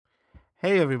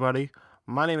Hey everybody,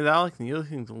 my name is Alex and you're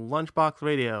listening to Lunchbox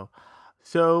Radio.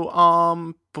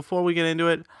 So, before we get into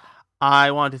it,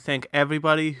 I want to thank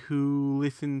everybody who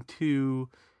listened to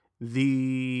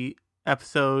the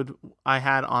episode I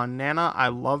had on Nana. I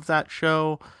love that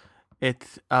show.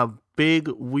 It's a big,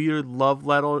 weird love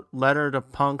letter to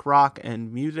punk rock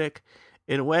and music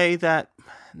in a way that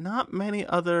not many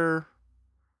other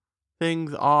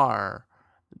things are.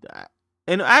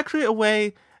 In actually a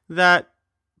way that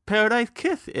Paradise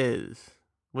Kiss is,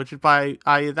 which is by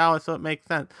Aizawa, so it makes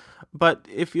sense. But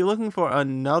if you're looking for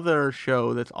another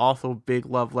show that's also big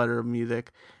love letter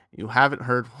music, you haven't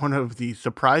heard one of the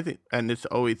surprising, and this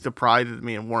always surprises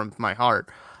me and warms my heart.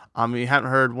 You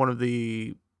haven't heard one of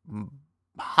the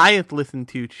highest listened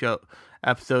to show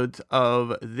episodes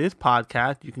of this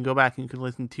podcast. You can go back and you can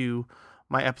listen to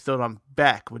my episode on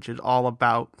Beck, which is all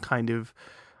about kind of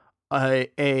a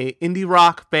indie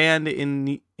rock band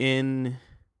in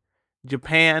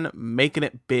Japan making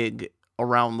it big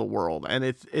around the world, and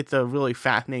it's a really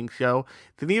fascinating show.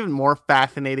 It's an even more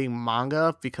fascinating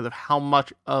manga because of how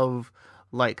much of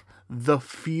like the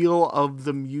feel of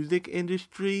the music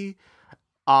industry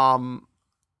that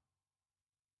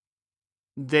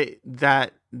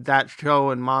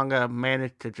show and manga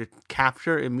managed to just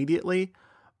capture immediately.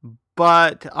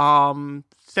 But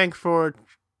thanks for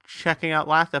checking out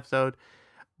last episode.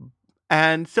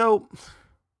 And so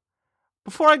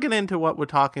before I get into what we're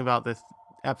talking about this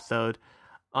episode,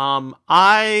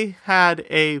 I had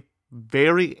a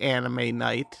very anime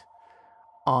night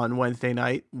on Wednesday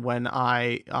night when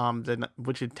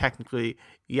which is technically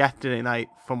yesterday night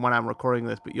from when I'm recording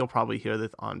this, but you'll probably hear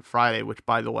this on Friday, which,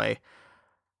 by the way,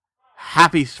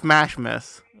 Happy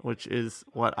Smashmas, which is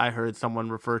what I heard someone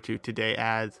refer to today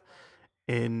as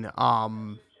in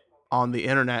on the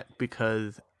internet,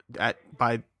 because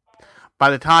by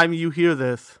the time you hear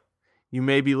this, you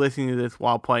may be listening to this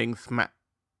while playing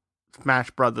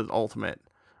Smash Brothers Ultimate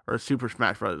or Super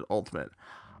Smash Brothers Ultimate.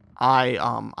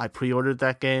 I pre-ordered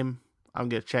that game. I'm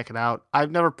gonna check it out. I've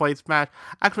never played Smash.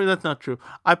 Actually, that's not true.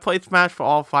 I played Smash for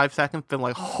all 5 seconds, been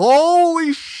like,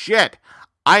 holy shit,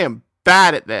 I am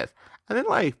bad at this, and then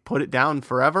like put it down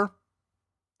forever.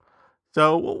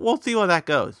 So we'll see how that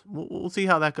goes. We'll see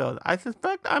how that goes. I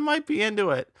suspect I might be into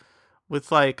it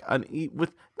with like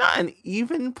with not an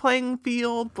even playing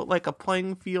field, but like a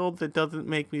playing field that doesn't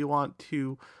make me want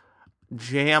to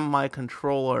jam my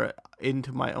controller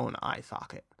into my own eye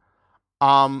socket.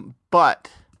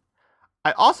 But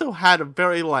I also had a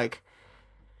very like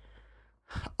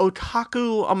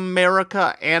otaku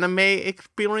America anime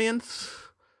experience.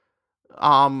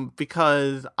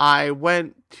 Because I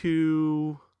was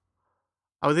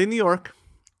in New York,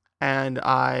 and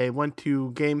I went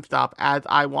to GameStop, as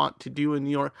I want to do in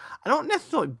New York. I don't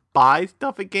necessarily buy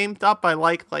stuff at GameStop. I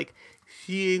like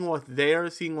seeing what's there,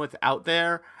 seeing what's out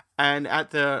there. And at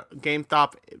the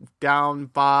GameStop down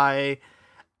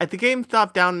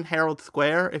in Herald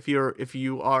Square, if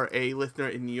you are a listener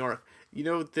in New York, you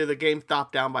know there's a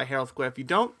GameStop down by Herald Square. If you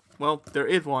don't, well, there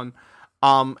is one.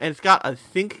 And it's got a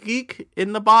ThinkGeek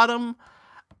in the bottom.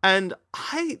 And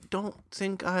I don't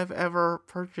think I've ever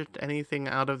purchased anything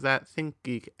out of that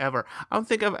ThinkGeek ever. I don't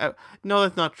think no,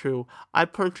 that's not true. I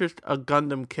purchased a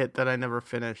Gundam kit that I never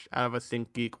finished out of a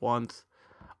ThinkGeek once.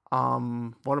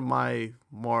 One of my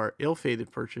more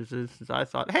ill-fated purchases is I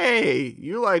thought, hey,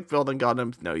 you like building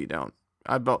Gundams? No, you don't.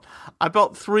 I built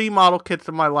 3 model kits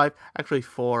in my life. Actually,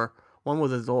 4. One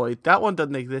was a Zoid. That one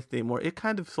doesn't exist anymore. It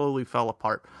kind of slowly fell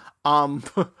apart.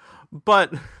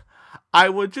 But I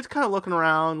was just kind of looking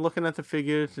around, looking at the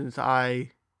figures, since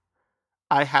I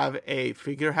have a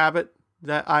figure habit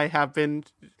that I have been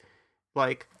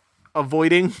like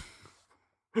avoiding,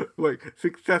 like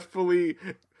successfully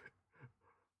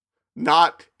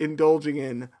not indulging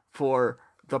in for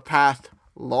the past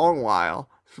long while.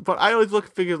 But I always look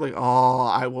at figures like, oh,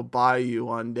 I will buy you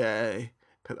one day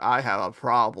because I have a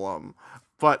problem.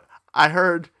 But I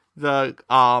heard the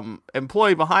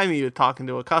employee behind me was talking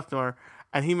to a customer,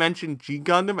 and he mentioned G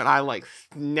Gundam, and I like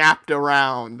snapped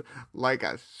around like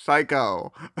a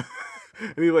psycho.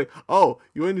 And he's like, "Oh,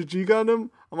 you into G Gundam?"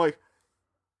 I'm like,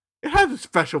 "It has a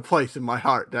special place in my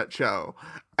heart, that show."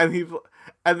 And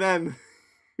then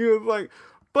he was like,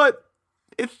 "But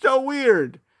it's so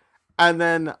weird." And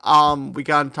then we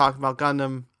got to talking about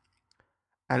Gundam,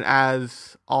 and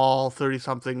as all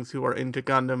 30-somethings who are into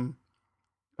Gundam,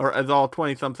 or as all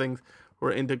 20-somethings who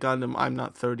are into Gundam, I'm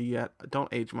not 30 yet.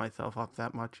 Don't age myself up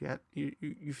that much yet.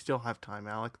 You still have time,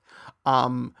 Alex.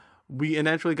 We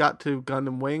eventually got to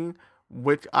Gundam Wing,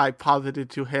 which I posited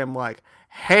to him like,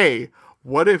 hey,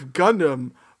 what if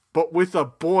Gundam, but with a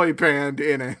boy band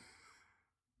in it?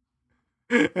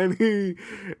 And he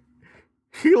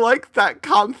liked that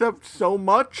concept so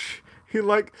much.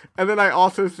 And then I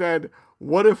also said,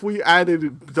 what if we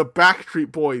added the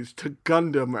Backstreet Boys to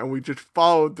Gundam and we just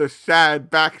followed the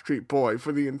sad Backstreet Boy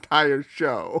for the entire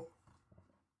show?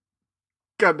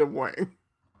 Gundam Wing.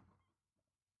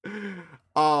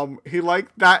 He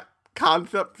liked that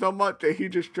concept so much that he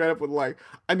just straight up was like,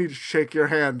 I need to shake your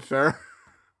hand, sir.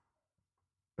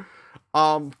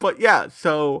 But yeah,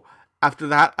 so after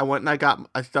that,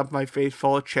 I stuffed my face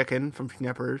full of chicken from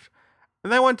Snippers,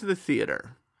 and I went to the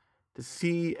theater to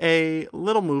see a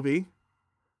little movie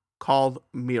called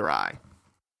Mirai.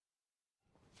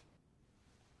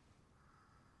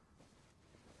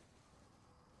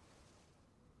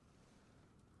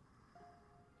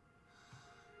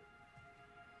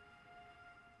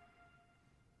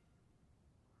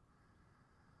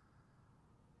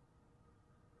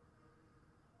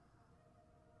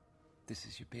 This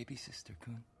is your baby sister,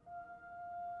 Kun.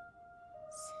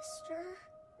 Sister?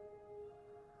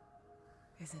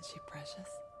 Isn't she precious?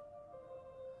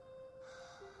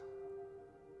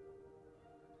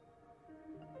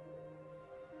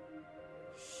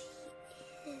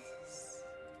 She is.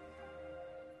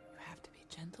 You have to be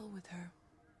gentle with her.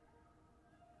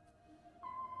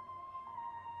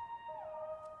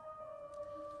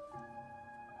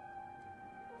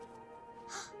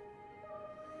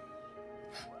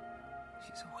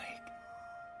 She's awake.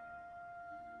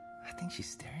 I think she's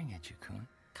staring at you, Kun.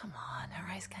 Come on,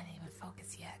 her eyes can't even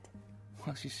focus yet.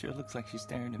 Well, she sure looks like she's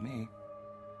staring at me.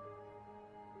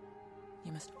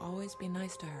 You must always be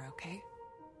nice to her, okay?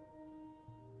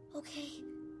 Okay.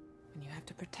 And you have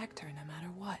to protect her no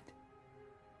matter what.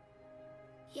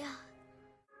 Yeah.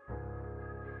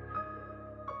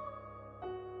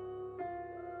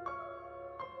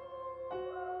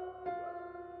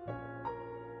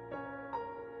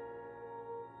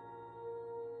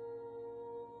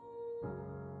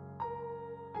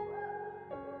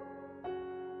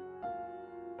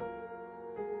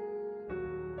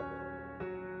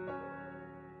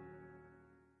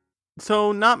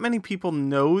 So not many people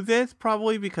know this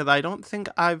probably because I don't think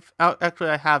actually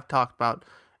I have talked about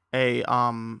a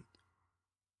what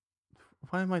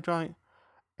am I drawing?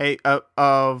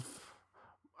 Of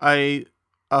a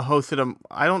hosted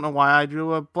I don't know why I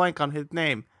drew a blank on his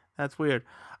name. That's weird.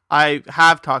 I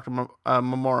have talked about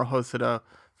Mamoru Hosoda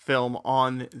film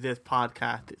on this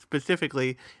podcast,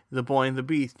 specifically The Boy and the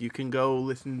Beast. You can go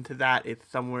listen to that. It's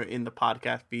somewhere in the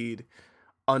podcast feed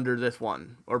under this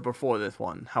one or before this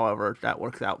one, however that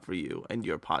works out for you and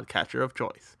your podcatcher of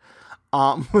choice.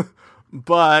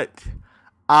 But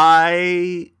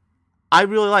I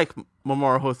really like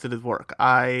Mamoru Hosoda's work.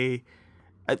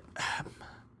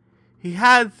 He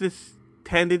has this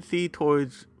tendency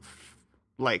towards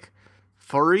like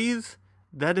furries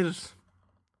that is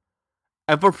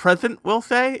ever present. We'll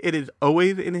say it is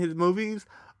always in his movies,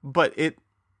 but it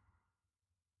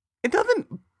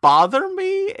doesn't bother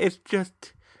me. It's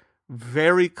just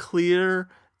very clear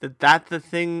that that's the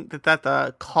thing, that's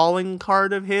a calling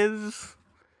card of his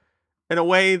in a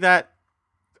way that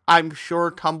I'm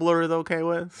sure Tumblr is okay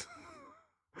with.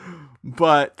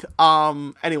 But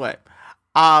anyway,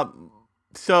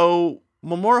 so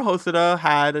Mamoru Hosoda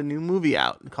had a new movie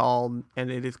out has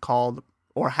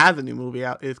a new movie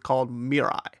out. It's called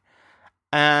Mirai,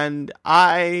 and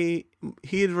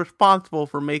he is responsible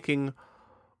for making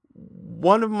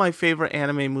one of my favorite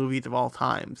anime movies of all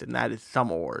times, and that is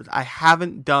Summer Wars. I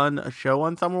haven't done a show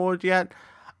on Summer Wars yet.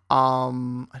 I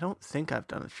don't think I've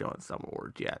done a show on Summer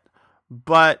Wars yet,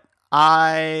 but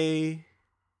I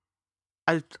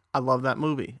love that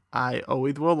movie. I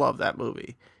always will love that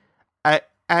movie.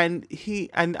 And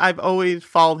I've always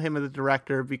followed him as a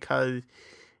director because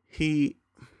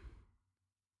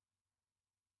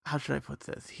how should I put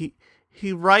this?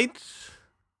 He writes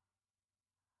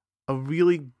a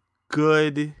really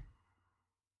good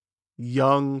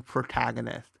young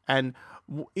protagonist, and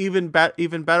even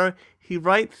better, he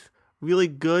writes really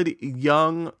good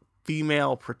young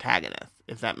female protagonists,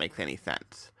 if that makes any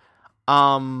sense.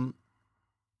 But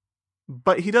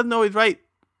he doesn't always write,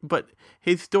 but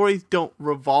his stories don't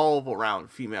revolve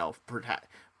around female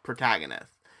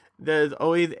protagonists. There's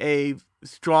always a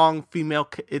strong female,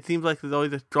 it seems like there's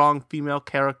always a strong female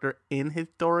character in his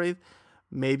stories,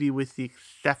 maybe with the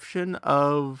exception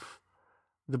of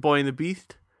The Boy and the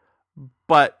Beast,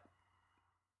 but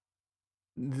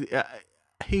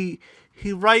he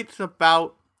writes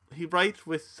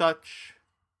with such,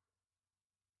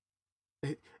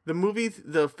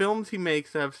 the films he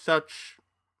makes have such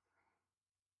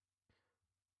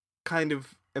kind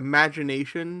of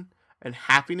imagination and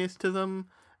happiness to them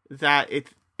that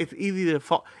it's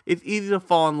easy to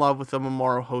fall in love with a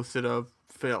Mamoru Hosoda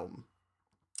film.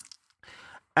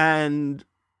 And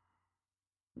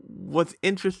what's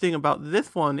interesting about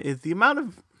this one is the amount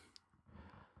of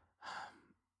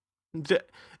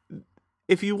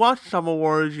if you watch Summer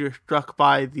Wars, you're struck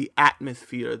by the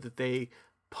atmosphere that they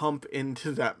pump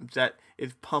into that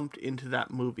is pumped into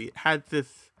that movie.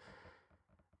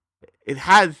 It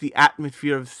has the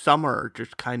atmosphere of summer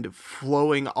just kind of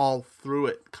flowing all through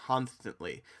it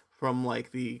constantly, from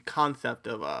like the concept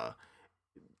of a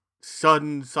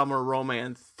sudden summer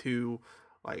romance to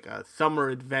like a summer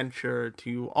adventure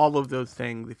to all of those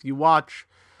things. If you watch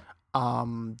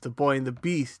The Boy and the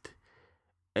Beast,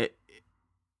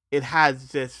 it has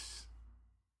this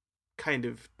kind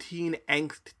of teen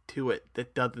angst to it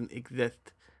that doesn't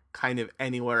exist kind of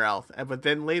anywhere else. But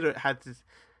then later it has this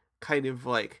kind of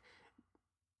like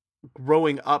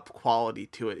growing up quality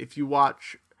to it. If you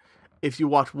watch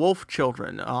Wolf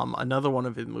Children, another one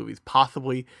of his movies,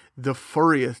 possibly the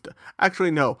furriest.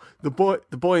 Actually, no, the Boy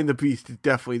and the Beast is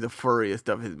definitely the furriest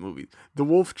of his movies. The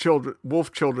Wolf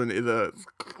Children is a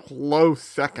close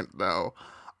second though.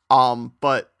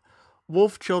 But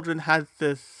Wolf Children has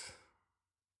this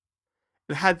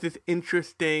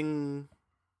interesting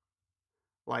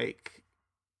like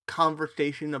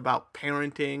conversation about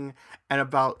parenting and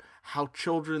about how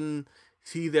children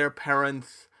see their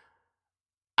parents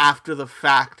after the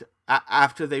fact,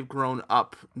 after they've grown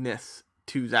upness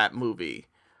to that movie.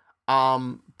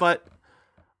 But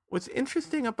what's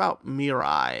interesting about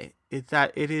Mirai is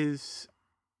that it is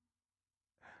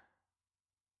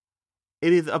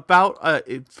about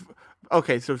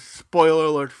okay, so spoiler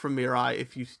alert for Mirai.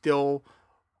 If you still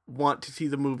want to see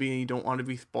the movie and you don't want to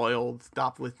be spoiled,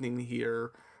 stop listening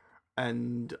here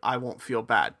and I won't feel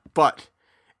bad. But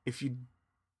if you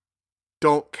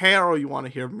don't care or you want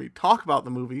to hear me talk about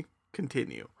the movie,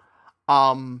 continue.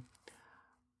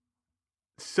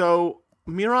 So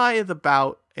Mirai is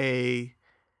about a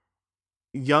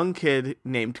young kid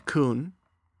named Kun,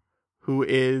 who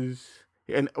is,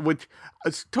 and which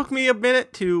took me a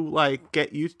minute to like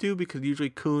get used to, because usually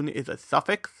Kun is a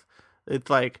suffix. It's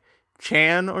like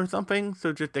Chan or something.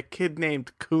 So just a kid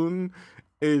named Kun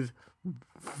is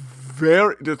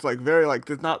very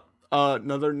there's not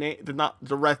another name, there's not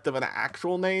the rest of an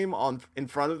actual name on in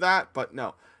front of that, but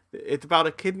no, it's about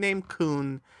a kid named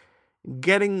Kun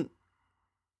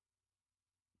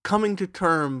coming to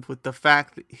terms with the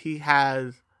fact that he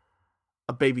has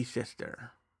a baby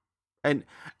sister, and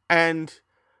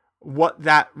what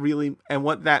that means,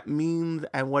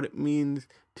 and what it means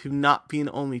to not be an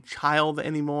only child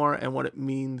anymore, and what it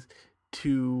means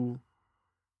to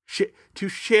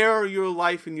share your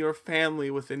life and your family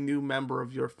with a new member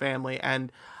of your family. And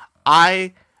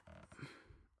I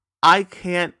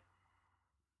can't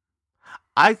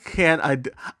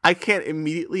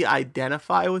immediately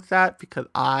identify with that because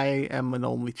I am an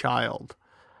only child.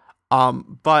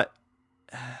 But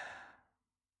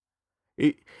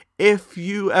if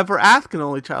you ever ask an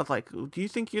only child, like, do you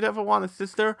think you'd ever want a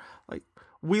sister? Like,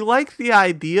 we like the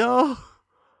idea,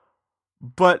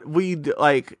 but we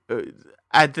like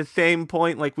at the same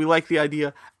point, like, we like the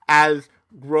idea as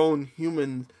grown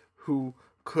humans who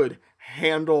could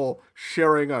handle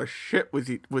sharing our shit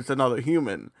with another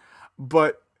human.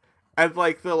 But as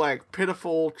like the like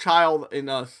pitiful child in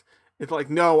us, it's like,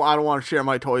 no, I don't want to share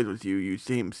my toys with you. You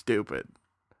seem stupid.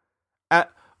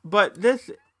 But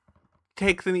this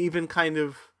takes an even kind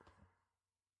of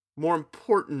more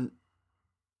important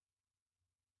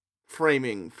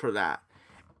framing for that.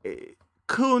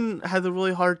 Kun has a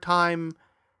really hard time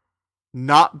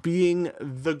not being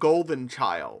the golden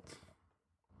child.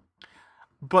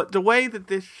 But the way that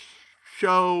this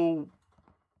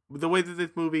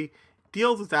movie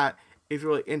deals with that is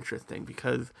really interesting,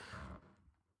 because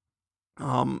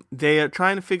they are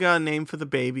trying to figure out a name for the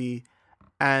baby,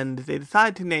 and they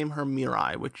decide to name her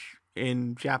Mirai, which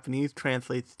in Japanese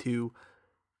translates to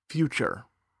future.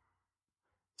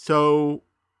 So,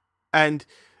 and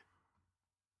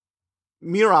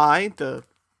Mirai, the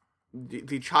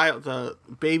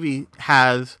baby,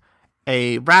 has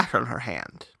a rat on her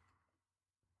hand,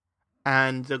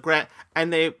 and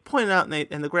they point it out,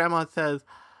 and the grandma says,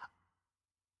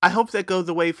 "I hope that goes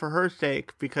away for her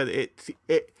sake," because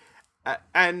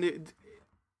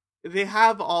they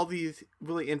have all these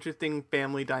really interesting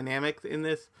family dynamics in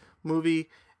this movie.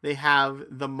 They have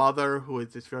the mother, who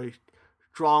is this very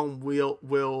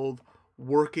strong-willed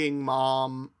working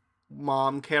mom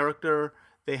character.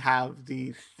 They have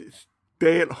the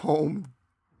stay-at-home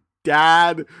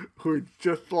dad, who is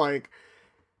just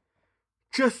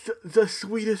the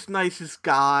sweetest, nicest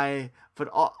guy, but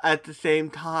at the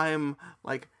same time,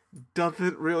 like,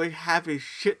 doesn't really have his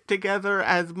shit together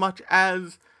as much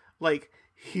as, like,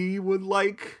 he would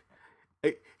like.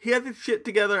 He has his shit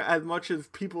together as much as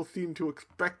people seem to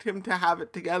expect him to have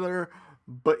it together,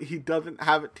 but he doesn't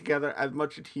have it together as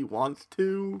much as he wants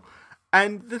to.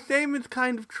 And the same is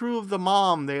kind of true of the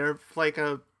mom. They're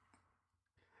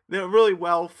really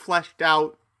well fleshed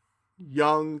out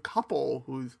young couple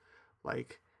who's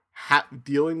like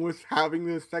dealing with having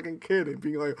this second kid and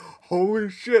being like, holy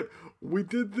shit, we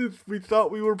did this. We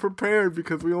thought we were prepared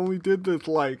because we only did this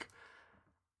like,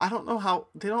 I don't know how,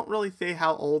 they don't really say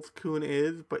how old Kun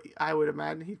is, but I would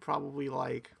imagine he's probably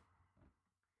like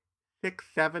 6,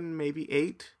 7, maybe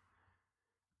 8.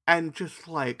 And just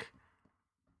like,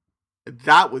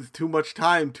 that was too much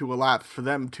time to elapse for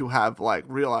them to have like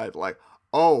realized like,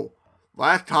 oh,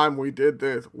 last time we did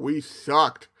this, we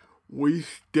sucked. We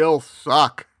still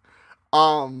suck.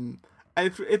 And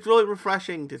it's really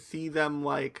refreshing to see them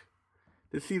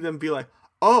be like,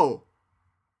 oh,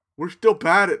 we're still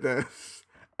bad at this,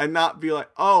 and not be like,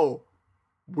 oh,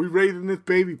 we're raising this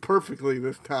baby perfectly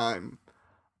this time.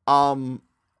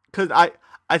 Because I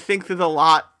think there's a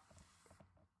lot.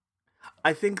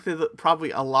 I think there's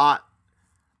probably a lot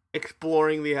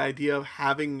exploring the idea of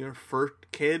having your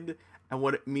first kid and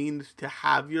what it means to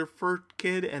have your first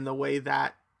kid and the way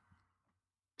that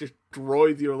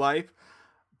destroys your life.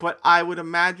 But I would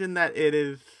imagine that it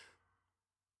is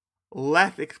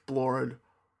less explored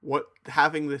what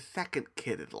having the second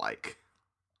kid is like.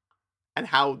 And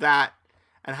how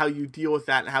you deal with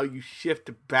that and how you shift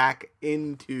back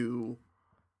into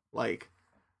like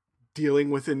dealing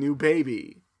with a new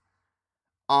baby.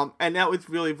 And that was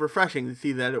really refreshing to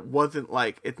see that it wasn't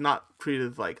like, it's not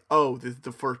treated as like, oh, this is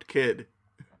the first kid.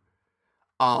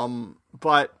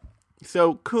 But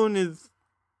so Kun is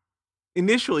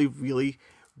initially really,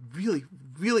 really,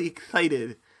 really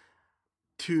excited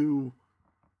to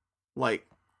like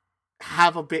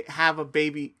have a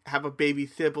baby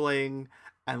sibling,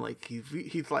 and like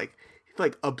he's like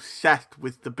obsessed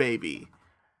with the baby,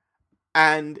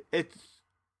 and it's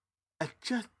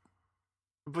just.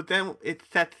 But then it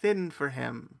sets in for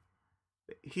him.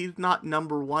 He's not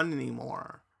number one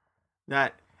anymore.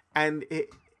 The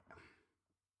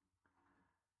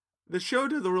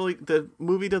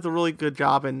movie does a really good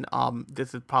job, and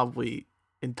this is probably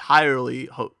entirely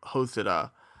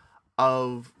Hosoda,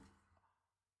 of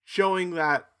showing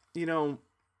that, you know,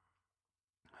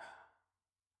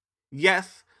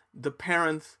 yes, the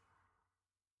parents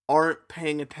aren't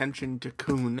paying attention to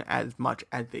Kun as much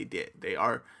as they did.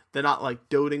 They're not like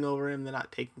doting over him. They're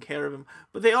not taking care of him,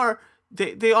 but they are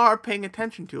paying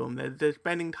attention to him. They're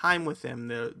spending time with him.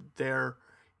 They're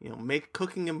you know,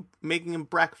 cooking him, making him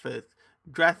breakfast,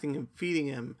 dressing him, feeding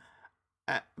him.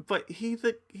 But he's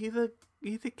a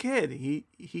kid. He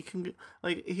can,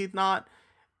 like, he's not.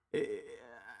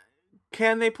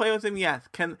 Can they play with him? Yes.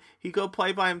 Can he go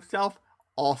play by himself?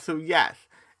 Also, yes.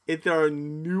 Is there a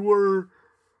newer,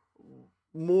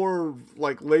 more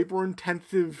like labor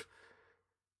intensive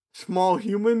small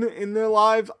human in their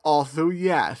lives? Also,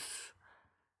 yes.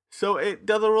 So it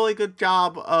does a really good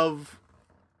job of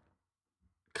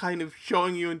kind of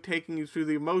showing you and taking you through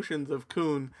the emotions of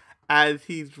Kun as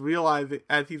he's realizing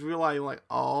like,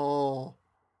 oh,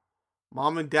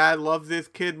 mom and dad love this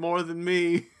kid more than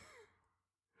me.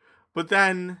 But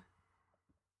then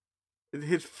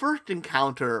his first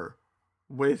encounter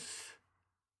with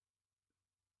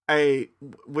an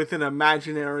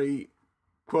imaginary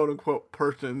quote unquote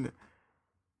person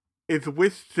is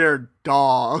with their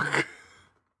dog,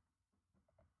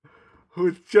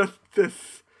 who's just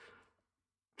this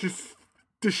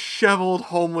disheveled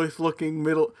homeless looking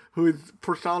who is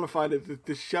personified as this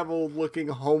disheveled looking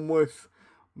homeless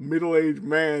middle-aged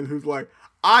man who's like,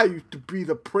 I used to be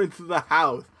the prince of the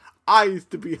house, I used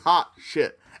to be hot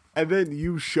shit, and then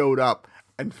you showed up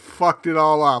and fucked it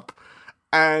all up.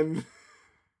 And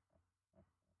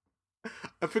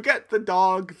I forget the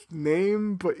dog's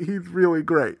name, but he's really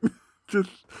great. Just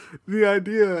the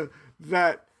idea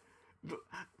that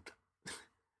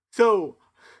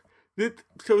this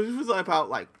was about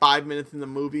like 5 minutes in the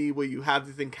movie where you have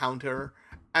this encounter,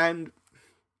 and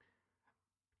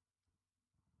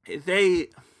I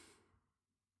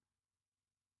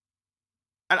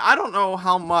don't know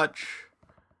how much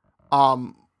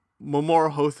Mamoru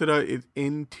Hosoda is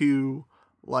into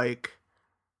like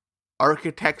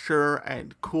architecture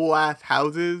and cool ass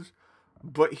houses,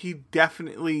 but he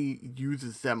definitely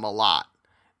uses them a lot.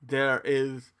 There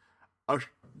is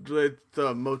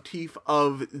the motif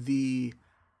of the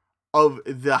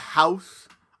house,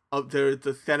 there's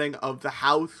the setting of the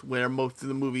house where most of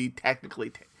the movie takes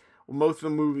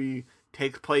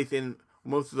place in,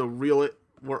 most of the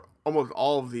almost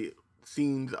all of the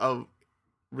scenes of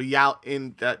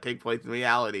that take place in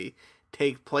reality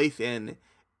take place in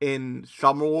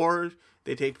Summer Wars.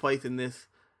 They take place in this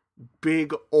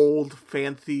big old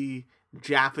fancy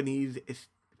Japanese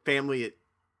family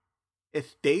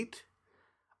estate.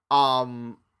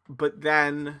 But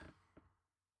then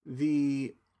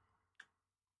the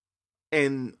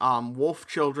in Wolf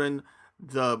Children,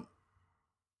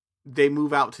 they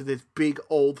move out to this big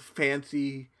old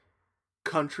fancy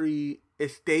country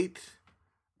estate.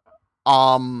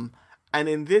 And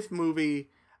in this movie,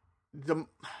 the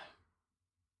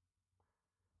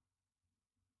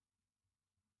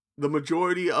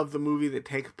majority of the movie that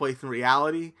takes place in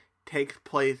reality takes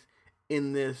place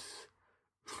in this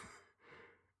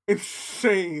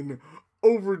insane,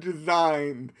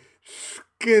 over-designed,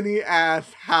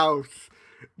 skinny-ass house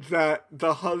that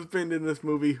the husband in this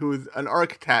movie, who is an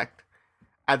architect,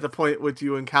 at the point at which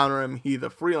you encounter him, he's a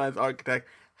freelance architect,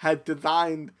 had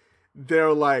designed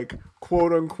their, like,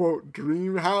 quote-unquote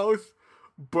dream house,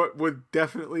 but would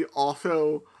definitely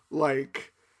also,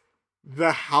 like,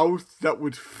 the house that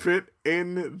would fit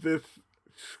in this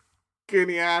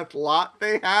skinny-ass lot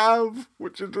they have,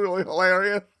 which is really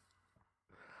hilarious.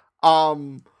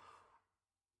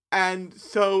 And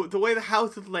so the way the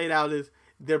house is laid out is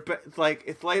it's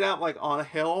laid out like on a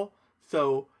hill.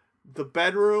 So their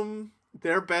bedroom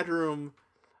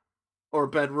or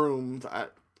bedrooms,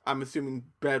 I'm assuming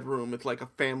bedroom, it's like a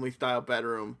family style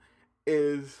bedroom,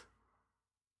 is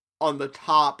on the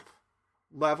top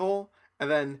level, and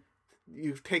then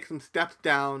you take some steps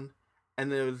down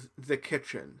and there's the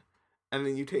kitchen. And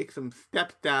then you take some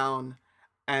steps down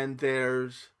and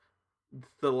there's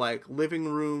the like living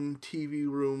room, TV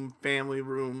room,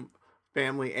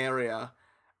 family area.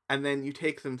 And then you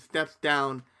take some steps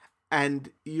down and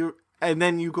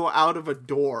then you go out of a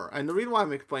door. And the reason why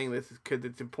I'm explaining this is because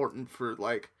it's important for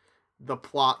like the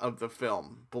plot of the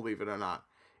film, believe it or not.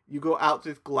 You go out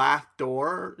this glass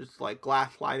door, it's like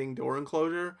glass sliding door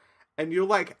enclosure, and you're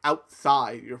like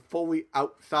outside. You're fully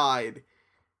outside,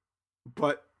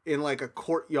 but in like a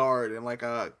courtyard, in like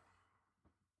a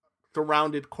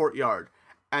surrounded courtyard.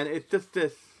 And it's just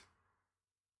this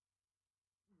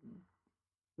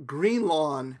green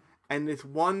lawn and this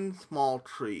one small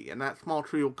tree. And that small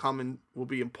tree will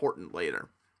be important later.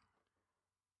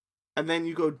 And then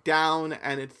you go down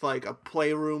and it's like a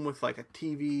playroom with like a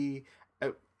TV.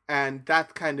 And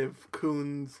that's kind of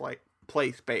Kuhn's like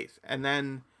play space. And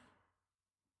then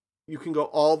you can go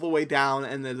all the way down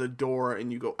and there's a door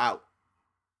and you go out.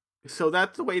 So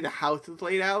that's the way the house is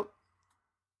laid out.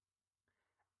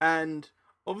 And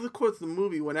over the course of the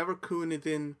movie, whenever Kuhn is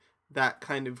in that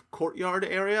kind of courtyard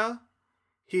area,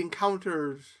 he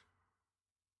encounters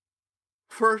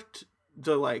first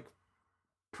the like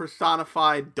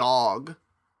personified dog,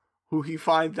 who he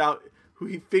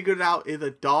figured out is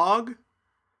a dog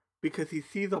because he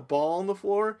sees a ball on the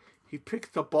floor. He picks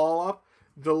the ball up.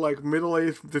 The like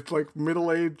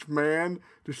middle-aged man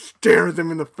just stares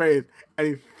him in the face, and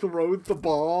he throws the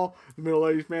ball. The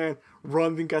middle-aged man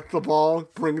runs and gets the ball,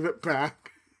 brings it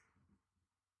back,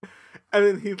 and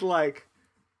then he's like,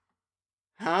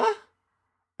 "Huh?"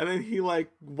 And then he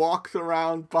like walks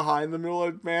around behind the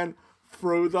middle-aged man,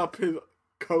 throws up his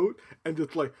coat, and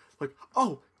just like,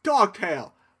 "Oh, dog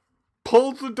tail!"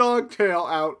 Pulls the dog tail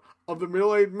out of the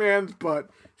middle-aged man's butt,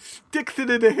 sticks it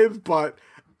into his butt,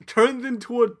 turns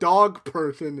into a dog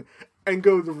person, and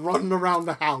goes running around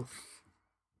the house.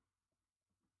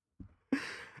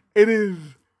 It is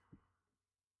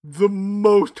the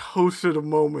most hosted of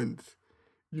moments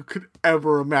you could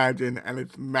ever imagine, and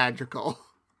it's magical.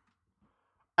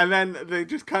 And then they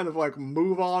just kind of like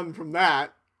move on from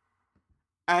that,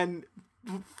 and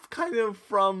kind of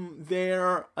from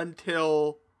there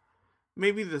until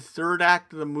maybe the third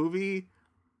act of the movie,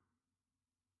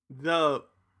 the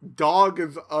dog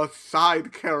is a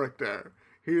side character.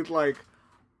 He's like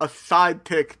a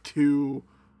sidekick to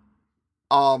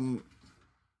all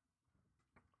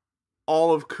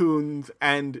of Kuhn's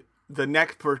and the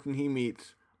next person he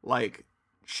meets, like,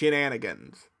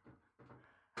 shenanigans.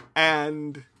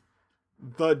 And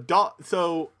the dog,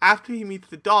 so after he meets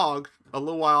the dog, a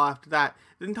little while after that,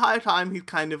 the entire time he's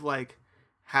kind of like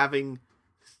having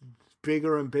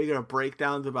bigger and bigger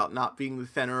breakdowns about not being the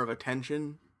center of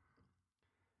attention.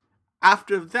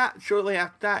 After that, shortly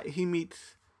after that,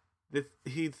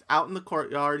 he's out in the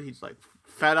courtyard, he's like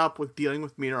fed up with dealing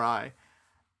with Mirai,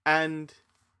 and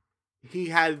he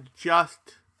had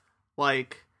just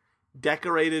like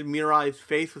decorated Mirai's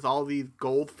face with all these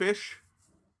goldfish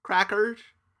crackers,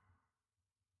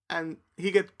 and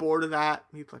he gets bored of that.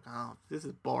 He's like, "Oh, this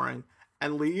is boring,"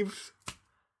 and leaves.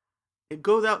 It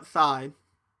goes outside,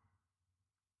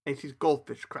 and she's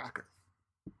goldfish cracker.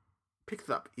 Picks it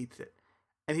up, eats it.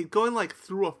 And he's going like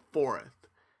through a forest.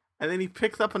 And then he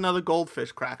picks up another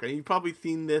goldfish cracker. And you've probably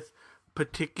seen this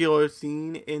particular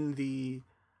scene in the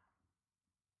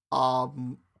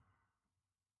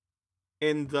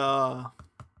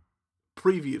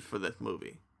previews for this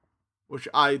movie, which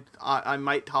I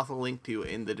might toss a link to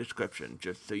in the description,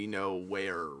 just so you know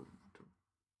where to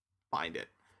find it,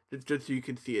 just so you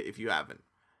can see it if you haven't.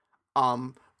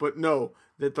 But no,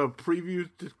 that the previews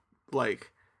just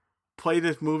like play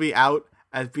this movie out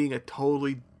as being a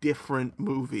totally different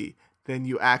movie than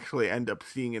you actually end up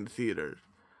seeing in theaters.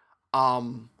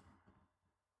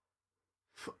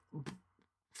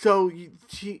 So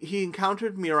he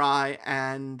encountered Mirai,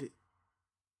 and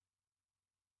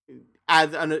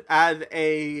as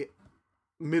a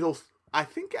middle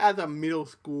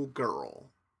school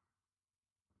girl,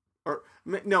 or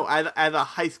no, as a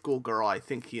high school girl, I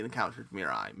think he encountered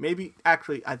Mirai. Maybe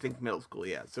actually, I think middle school.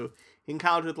 Yeah, so he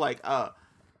encountered like a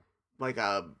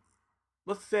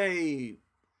let's say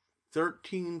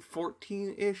 13,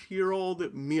 14-ish year old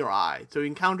Mirai. So he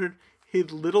encountered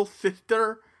his little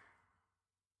sister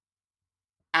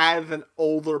as an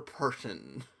older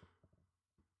person.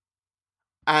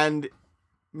 And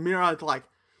Mirai's like,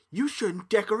 you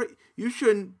shouldn't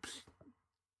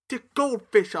stick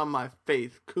goldfish on my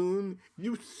face, Kun.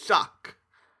 You suck.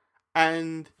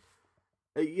 And,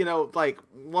 you know, like,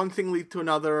 one thing leads to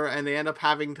another, and they end up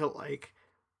having to, like,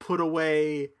 put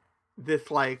away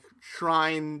this, like,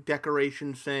 shrine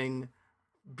decoration thing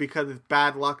because it's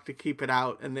bad luck to keep it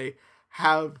out, and they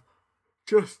have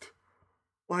just,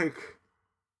 like,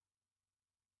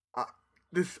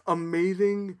 this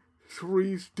amazing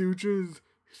Three Stooges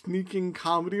sneaking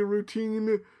comedy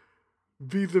routine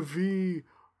vis-a-vis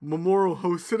Mamoru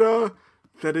Hosoda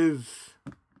that is...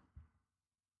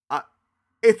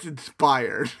 it's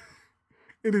inspired.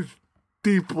 It is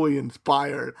deeply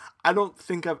inspired. I don't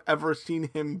think I've ever seen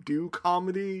him do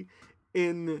comedy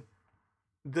in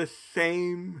the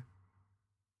same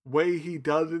way he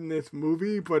does in this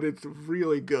movie, but it's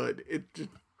really good.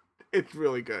 It's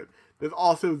really good. There's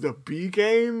also the B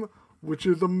game, which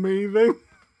is amazing.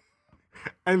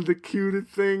 And the cutest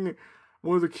thing,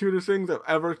 one of the cutest things I've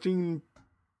ever seen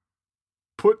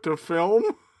put to film.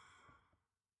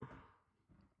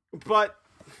 But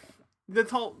this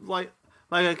whole, like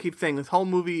I keep saying, this whole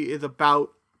movie is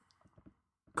about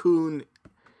Kun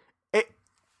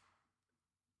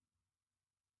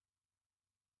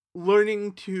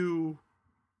learning to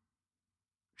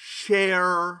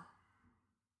share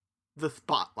the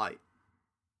spotlight.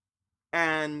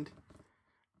 And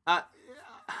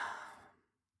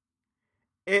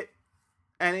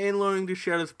in learning to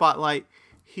share the spotlight,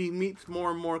 he meets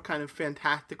more and more kind of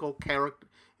fantastical characters.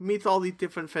 He meets all these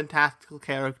different fantastical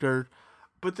characters,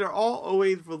 but they're all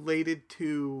always related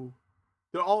to...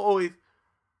 They're all always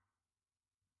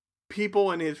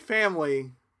people in his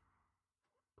family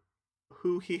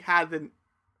who he hasn't...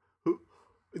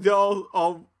 They're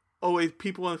all always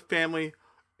people in his family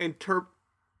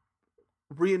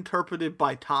reinterpreted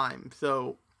by time.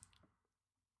 So...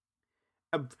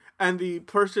 And the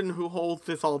person who holds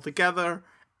this all together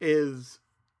is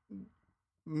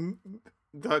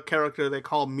the character they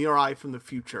call Mirai from the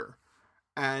future.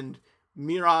 And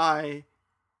Mirai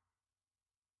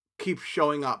keeps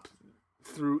showing up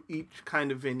through each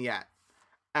kind of vignette.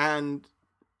 And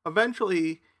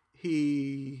eventually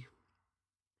he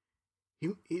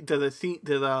does a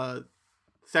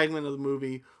segment of the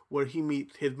movie where he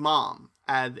meets his mom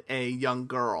as a young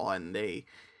girl, and they,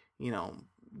 you know,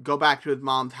 go back to his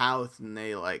mom's house, and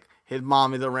they, like, his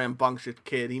mom is a rambunctious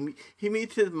kid. He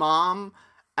meets his mom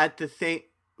at the same,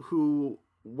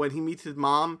 when he meets his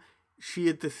mom, she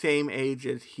is the same age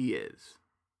as he is.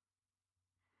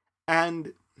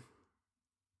 And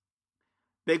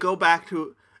they go back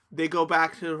to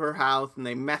her house, and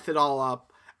they mess it all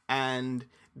up, and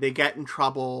they get in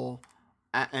trouble,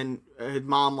 and his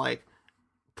mom, like,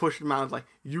 pushed him out, like,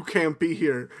 you can't be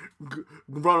here,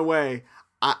 run away.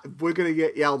 We're gonna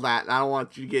get yelled at, and I don't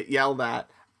want you to get yelled at.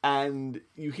 And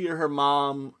you hear her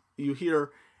mom, you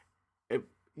hear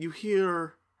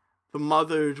the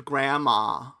mother's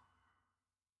grandma,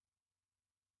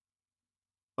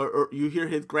 or you hear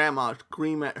his grandma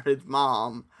scream at his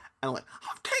mom, and like,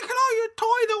 I'm taking all your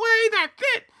toys away, that's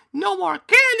it! No more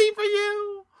candy for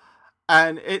you!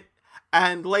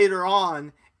 And later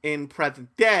on, in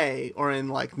present day, or in,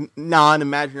 like,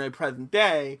 non-imaginary present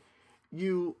day,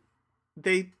 the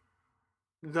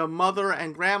mother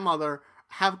and grandmother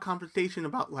have a conversation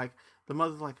about, like, the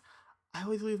mother's like, I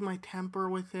always lose my temper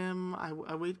with him. I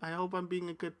hope I'm being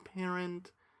a good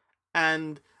parent.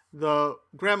 And the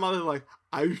grandmother's like,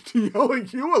 I used to yell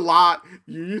at you a lot.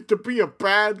 You used to be a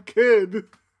bad kid.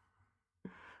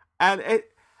 And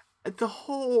it's a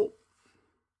whole...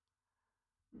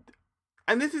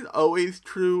 And this is always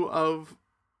true of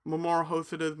Mamoru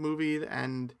Hosoda's movies,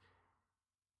 and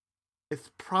it's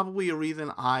probably a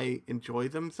reason I enjoy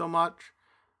them so much.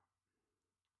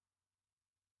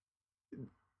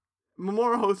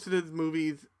 Mamoru Hosoda's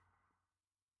movies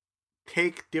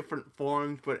take different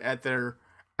forms, but at their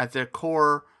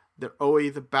core, they're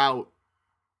always about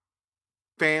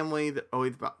family, they're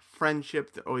always about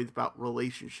friendships, they're always about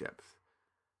relationships.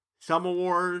 Summer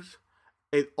Wars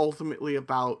is ultimately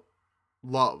about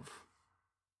love.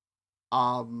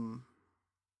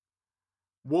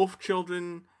 Wolf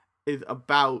Children is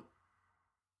about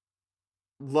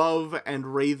love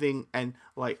and raising a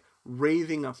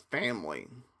family.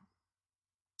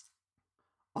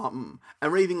 And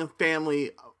raising a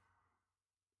family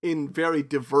in very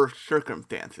diverse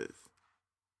circumstances.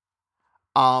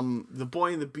 The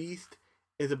Boy and the Beast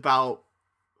is about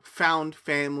found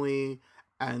family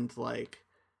and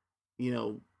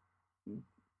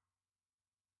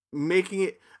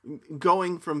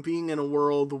going from being in a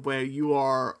world where you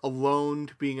are alone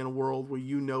to being in a world where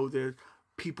you know there's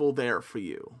people there for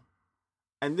you.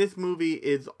 And this movie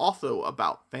is also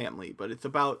about family, but it's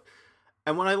about...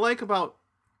 And what I like about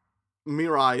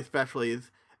Mirai especially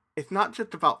is it's not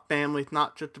just about family, it's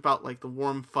not just about the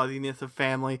warm fuzziness of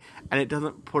family, and it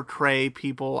doesn't portray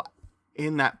people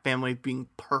in that family being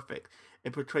perfect.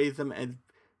 It portrays them as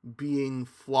being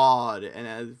flawed and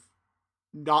as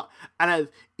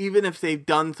even if they've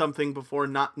done something before,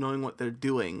 not knowing what they're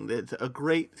doing. There's a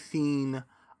great scene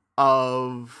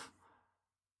of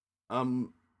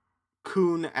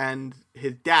Kun and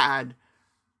his dad.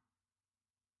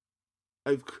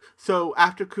 So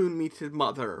after Kun meets his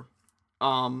mother,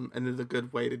 and there's a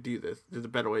good way to do this. There's a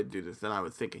better way to do this than I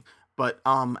was thinking. But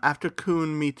after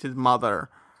Kun meets his mother,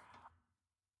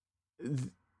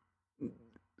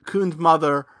 Kun's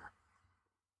mother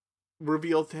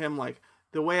reveals to him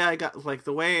the way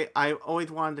I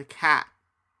always wanted a cat,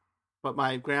 but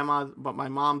my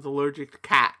mom's allergic to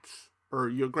cats, or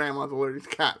your grandma's allergic to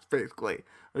cats, basically,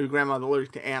 or your grandma's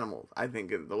allergic to animals, I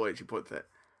think is the way she puts it.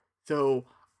 So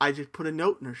I just put a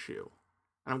note in her shoe.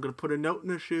 And I'm going to put a note in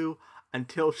her shoe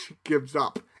until she gives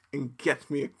up and gets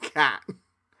me a cat.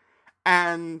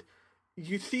 And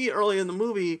you see early in the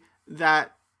movie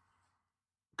that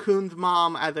Kun's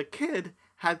mom, as a kid,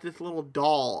 has this little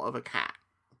doll of a cat,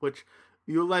 which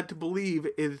you're led to believe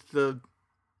is the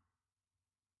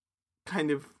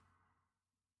kind of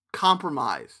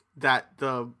compromise that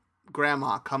the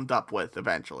grandma comes up with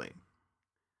eventually.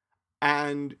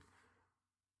 And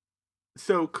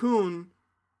so Kun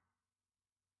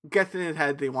gets in his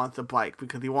head that he wants a bike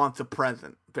because he wants a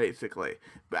present, basically.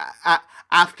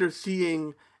 After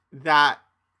seeing that,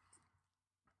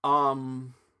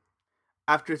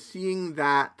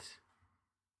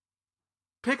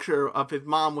 picture of his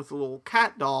mom with a little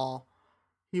cat doll,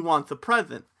 he wants a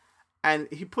present, and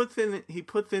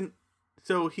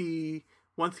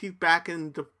once he's back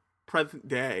in the present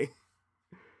day,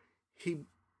 his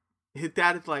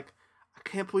dad is like, I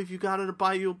can't believe you got her to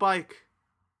buy you a bike.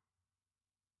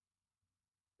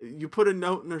 You put a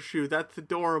note in her shoe. That's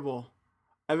adorable.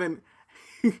 And then,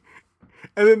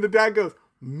 the dad goes,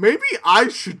 maybe I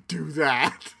should do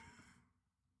that.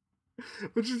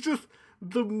 Which is just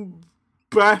the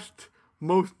best,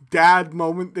 most dad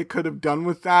moment they could have done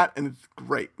with that, and it's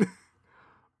great.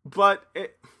 But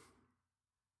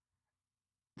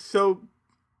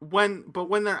when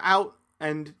they're out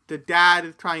and the dad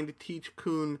is trying to teach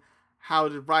Kun how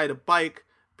to ride a bike,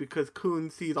 because Kun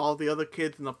sees all the other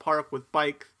kids in the park with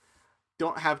bikes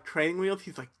don't have training wheels,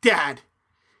 he's like, Dad,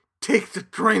 take the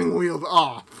training wheels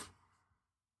off.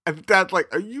 And Dad's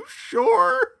like, are you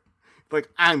sure? He's like,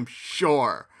 I'm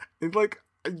sure. And he's like,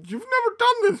 you've never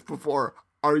done this before.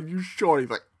 Are you sure?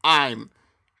 He's like, I'm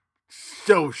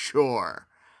so sure.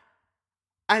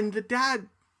 And the dad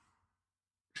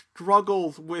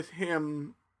struggles with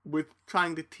him, with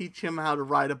trying to teach him how to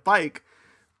ride a bike.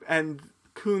 And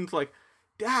Kun's like,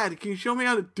 Dad, can you show me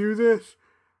how to do this?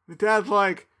 The dad's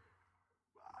like,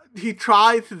 he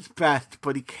tries his best,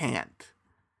 but he can't.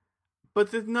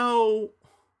 But there's the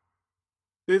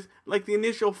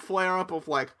initial flare up of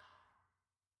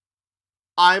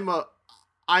I'm a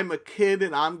kid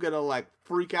and I'm gonna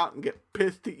freak out and get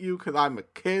pissed at you because I'm a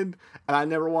kid and I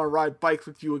never want to ride bikes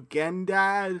with you again,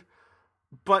 Dad.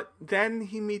 But then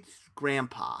he meets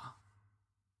Grandpa.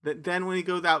 Then when he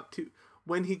goes out to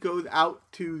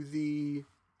the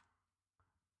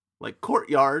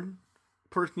courtyard, the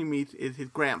person he meets is his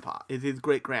grandpa, is his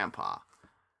great grandpa.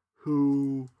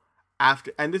 who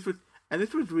after and this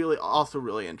was really also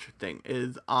really interesting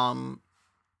is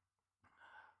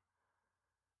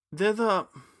there's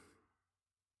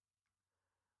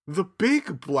the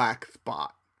big black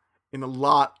spot in a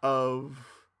lot of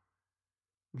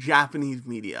Japanese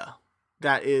media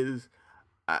that is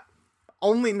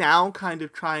only now kind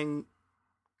of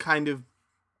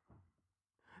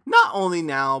not only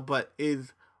now, but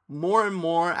is more and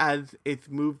more as it's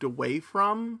moved away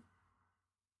from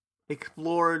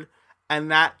explored, and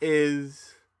that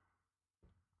is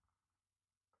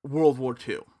World War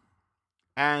II.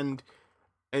 And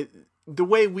the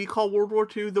way we call World War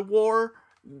II the war,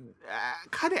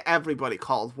 kind of everybody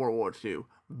calls World War II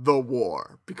the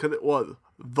war, because it was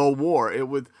the war. It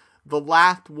was the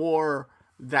last war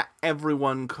that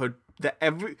everyone got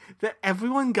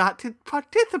to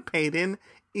participate in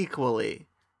equally,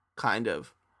 kind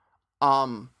of.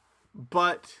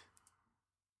 But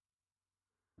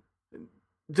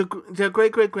the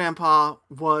great great grandpa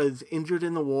was injured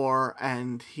in the war,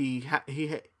 and he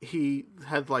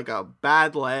has like a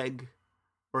bad leg,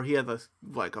 or he has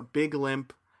a big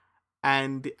limp,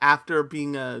 and after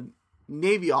being a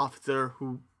Navy officer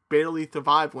who barely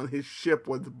survived when his ship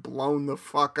was blown the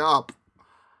fuck up,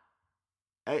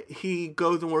 he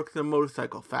goes and works in a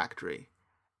motorcycle factory,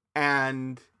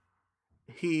 and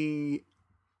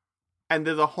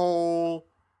this whole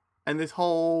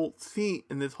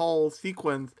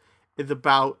sequence is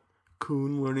about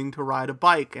Kun learning to ride a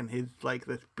bike, and his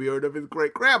the spirit of his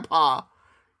great grandpa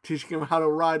teaching him how to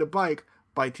ride a bike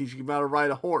by teaching him how to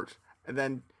ride a horse, and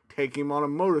then taking him on a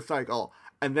motorcycle.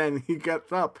 And then he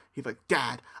gets up, he's like,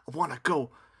 "Dad, I want to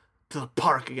go to the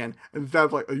park again." And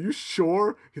Dad's like, "Are you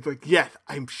sure?" He's like, "Yes,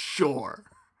 I'm sure."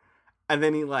 And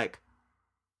then he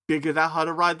figures out how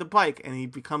to ride the bike, and he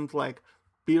becomes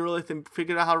fearless and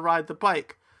figured out how to ride the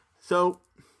bike. So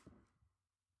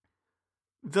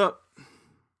the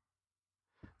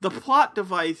plot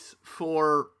device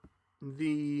for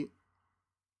the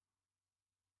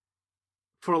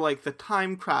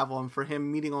time travel and for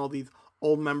him meeting all these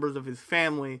old members of his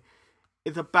family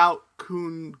is about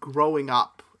Kun growing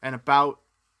up, and about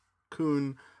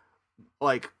Kun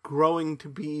growing to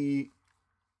be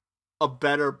a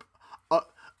better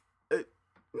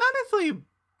not necessarily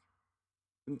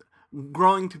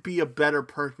growing to be a better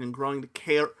person, growing to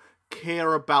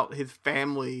care about his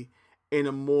family in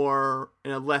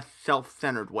a less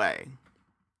self-centered way.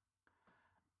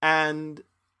 And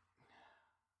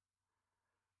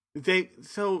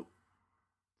there's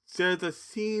a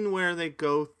scene where they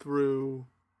go through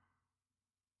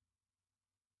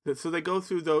those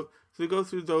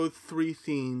 3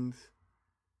 scenes,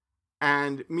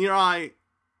 and Mirai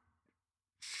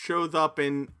shows up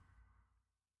in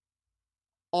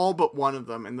all but one of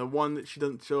them, and the one that she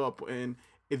doesn't show up in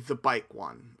is the bike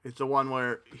one. It's the one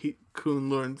where Kun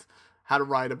learns how to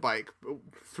ride a bike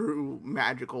through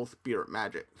magical spirit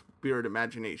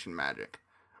imagination magic.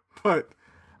 But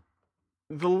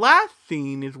the last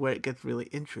scene is where it gets really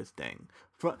interesting.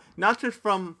 Not just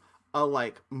from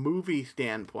a movie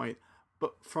standpoint,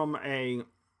 but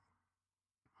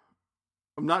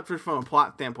not just from a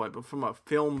plot standpoint, but from a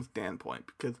film standpoint.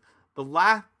 Because the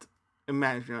last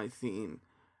imaginary scene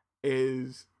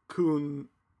is Kun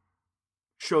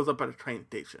shows up at a train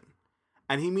station,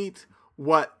 and he meets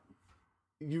what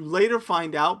you later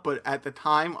find out, but at the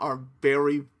time are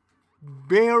very,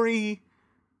 very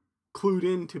clued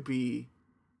in to be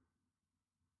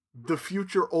the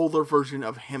future older version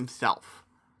of himself.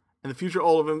 And the future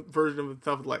older version of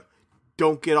himself is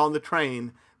don't get on the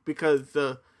train, because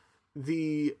the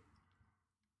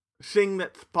thing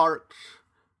that sparks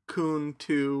Kun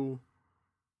to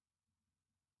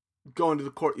go into the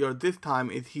courtyard this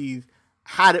time is he's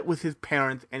had it with his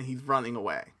parents and he's running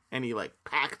away. And he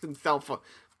packs himself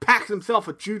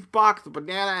a juice box, a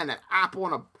banana, and an apple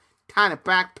in a tiny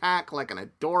backpack like an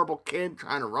adorable kid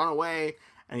trying to run away.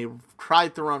 And he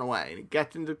tries to run away, and he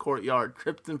gets into the courtyard,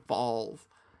 trips and falls.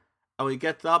 And when he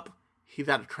gets up, he's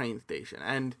at a train station.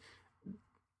 And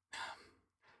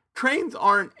trains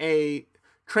are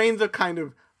kind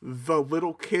of the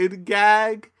little kid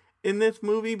gag in this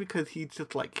movie, because he's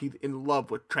just he's in love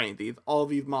with trains. He has all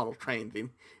these model trains, and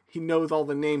he knows all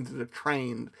the names of the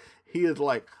trains. He is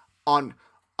on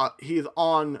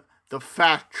the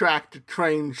fast track to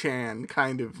Train Chan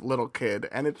kind of little kid,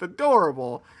 and it's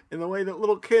adorable in the way that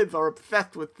little kids are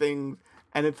obsessed with things,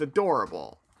 and it's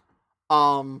adorable.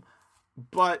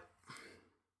 But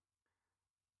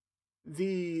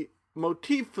the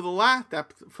motif for the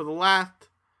last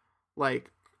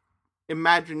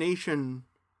imagination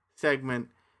segment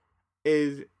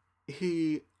is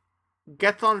he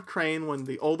gets on a train when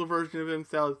the older version of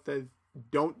himself says,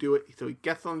 don't do it. So he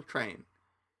gets on the train,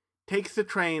 takes the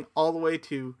train all the way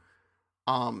to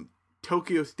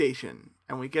Tokyo Station.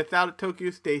 And when he gets out at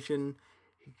Tokyo Station,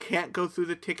 he can't go through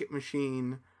the ticket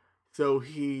machine. So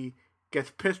he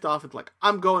gets pissed off. It's like,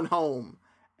 I'm going home.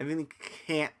 And then he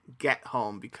can't get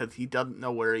home because he doesn't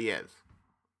know where he is.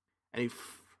 And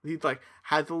he's like,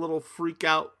 has a little freak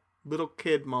out little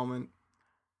kid moment.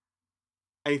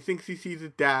 And he thinks he sees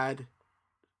his dad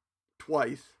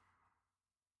twice.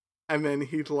 And then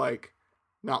he's like,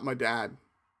 not my dad.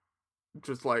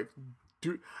 Just like,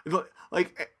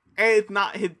 it's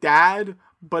not his dad,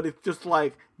 but it's just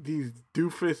like these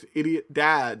doofus idiot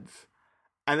dads.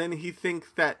 And then he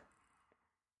thinks that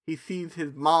he sees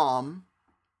his mom,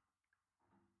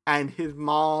 and his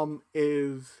mom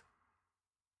is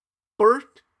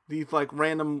first these like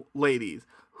random ladies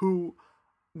who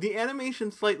the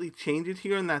animation slightly changes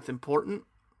here, and that's important.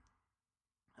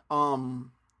 And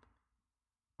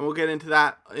we'll get into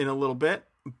that in a little bit,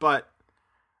 but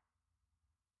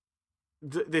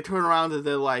they turn around and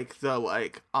they're like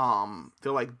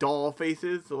doll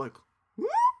faces. They're like, whoop!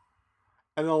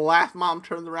 And the last mom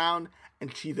turns around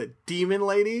and she's a demon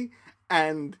lady.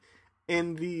 And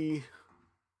in the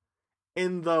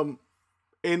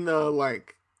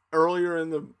like earlier in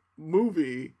the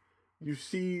movie, you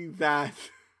see that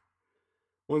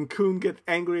when Kun gets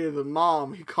angry at his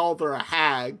mom, he calls her a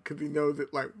hag because he knows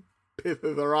it like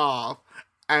pisses her off.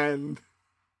 And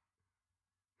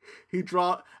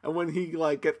when he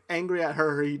like gets angry at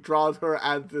her, he draws her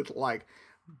as this like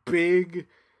big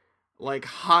like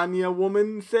Hanya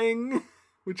woman thing,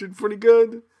 which is pretty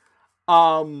good.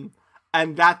 And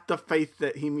that's the face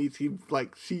that he meets. He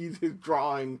like sees his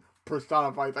drawing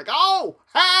personified. He's like, oh,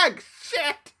 hag,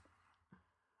 shit.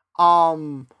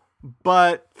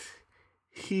 But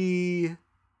he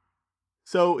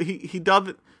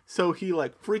doesn't. So he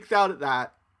like freaks out at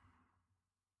that,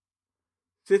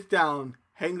 sits down,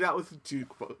 hangs out with the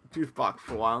juice box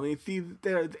for a while, and he sees that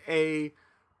there's a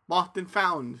lost and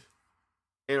found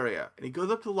area. And he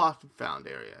goes up to the lost and found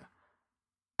area.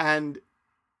 And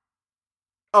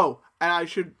I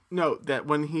should note that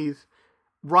when he's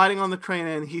riding on the train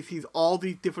and he sees all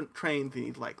these different trains and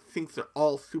he like thinks they're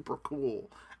all super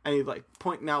cool. And he's like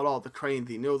pointing out all the trains.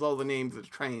 He knows all the names of the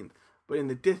trains. But in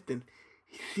the distance,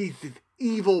 he sees this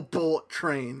evil bullet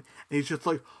train. And he's just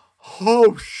like,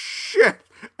 oh shit.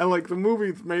 And like the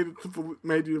movie's made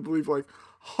you to believe like,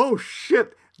 oh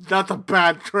shit, that's a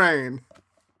bad train.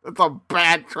 That's a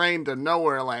bad train to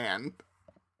nowhere land.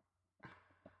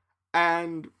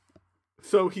 And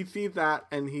so he sees that,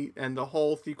 and the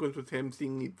whole sequence with him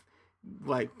seeing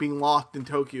like being lost in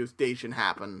Tokyo Station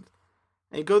happens.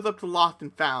 And he goes up to Lost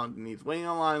and Found, and he's waiting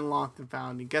online in Lost and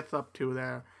Found. He gets up to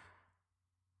there,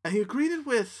 and he's greeted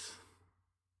with.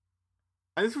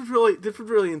 And this was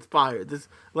really inspired. This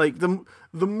like the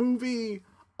movie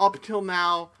up till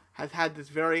now has had this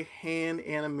very hand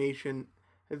animation.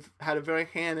 Has had a very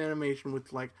hand animation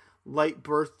with like light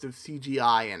bursts of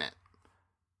CGI in it.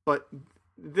 But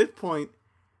at this point,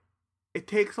 it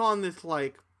takes on this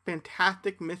like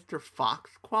fantastic Mr.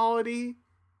 Fox quality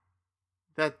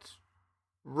that's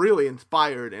really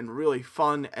inspired and really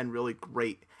fun and really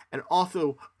great, and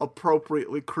also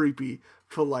appropriately creepy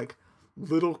for like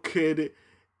little kid,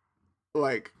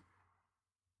 like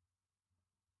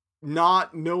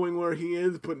not knowing where he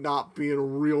is but not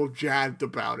being real jazzed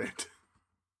about it.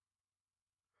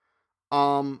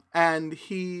 And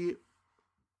he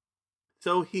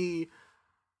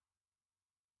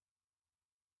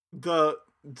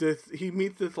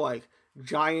meets this like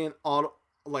giant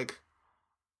what's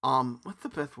the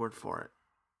best word for it?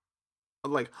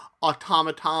 Like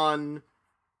automaton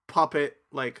puppet,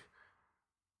 like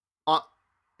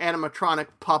animatronic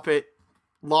puppet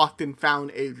lost and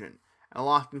found agent. And a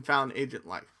lost and found agent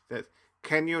like says,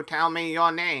 "Can you tell me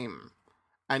your name?"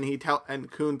 And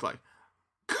and Kun's like,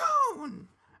 "Kun!"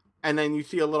 And then you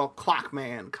see a little clock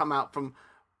man come out from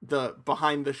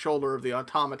behind the shoulder of the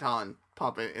automaton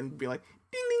puppet and be like,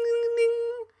 ding, ding, ding,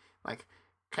 ding. Like,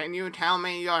 "Can you tell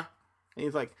me your..." And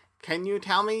he's like, "Can you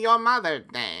tell me your mother's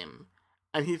name?"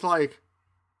 And he's like,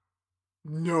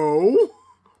 "No.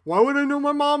 Why would I know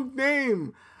my mom's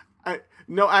name?"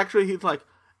 No, actually, he's like,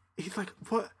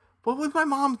 what was my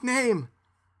mom's name?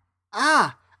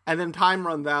 Ah! And then time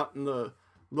runs out and the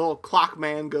little clock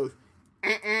man goes,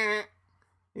 eh.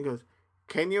 He goes,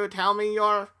 Can you tell me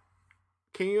your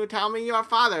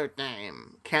father's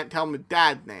name?" Can't tell me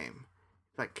dad's name.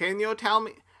 It's like, Can you tell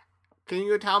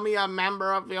me a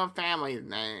member of your family's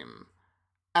name?"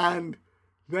 And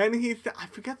then I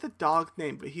forget the dog's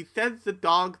name, but he says the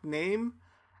dog's name,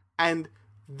 and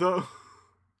the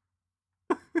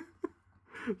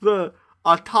the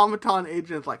automaton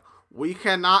agent is like, we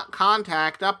cannot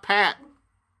contact a pet,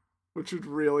 which is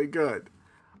really good.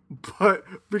 But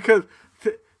because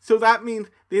so that means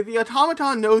the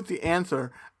automaton knows the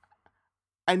answer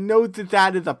and knows that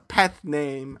that is a pet's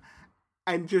name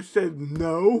and just says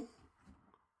no.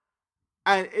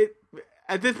 And it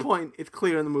at this point it's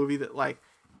clear in the movie that like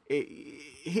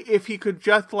if he could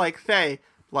just like say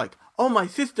like, oh, my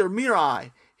sister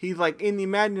Mirai, he's like in the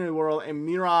imaginary world and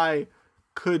Mirai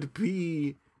could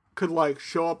like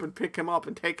show up and pick him up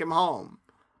and take him home.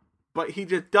 But he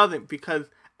just doesn't, because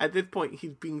at this point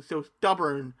he's being so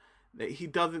stubborn that he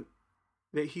doesn't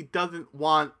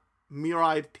want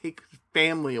Mirai to take his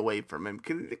family away from him,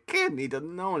 because he's a kid and he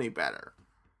doesn't know any better.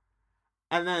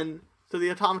 And then so the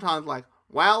automaton's like,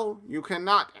 well, you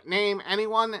cannot name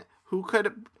anyone who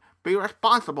could be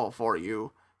responsible for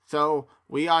you, so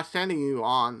we are sending you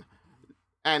on,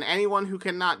 and anyone who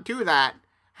cannot do that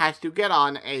has to get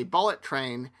on a bullet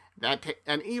train,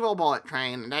 an evil bullet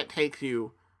train that takes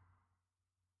you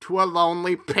to a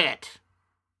lonely pit.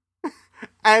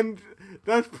 And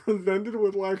that's presented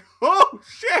with like, oh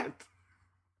shit!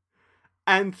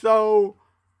 And so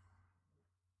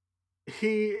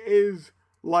he is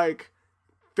like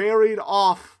ferried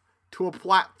off to a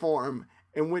platform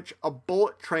in which a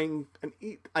bullet train,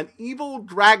 an evil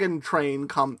dragon train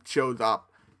shows up.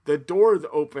 The doors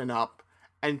open up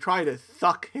and try to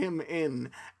suck him in.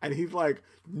 And he's like,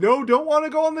 no, don't want to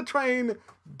go on the train.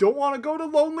 Don't want to go to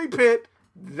Lonely Pit.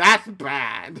 That's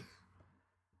bad.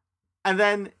 And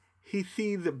then he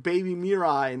sees baby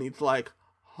Mirai and he's like,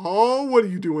 oh, what are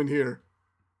you doing here?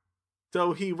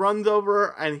 So he runs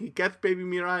over and he gets baby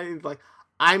Mirai and he's like,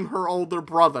 I'm her older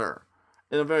brother,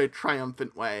 in a very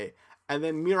triumphant way. And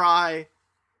then Mirai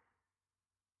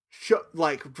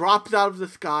drops out of the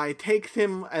sky, takes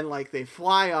him, and like they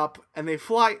fly up and they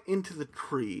fly into the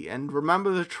tree. And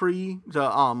remember the tree,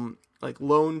 the like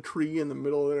lone tree in the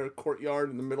middle of their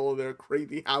courtyard, in the middle of their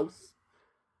crazy house.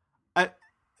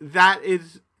 That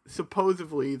is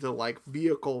supposedly the like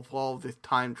vehicle for all of this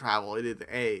time travel. It is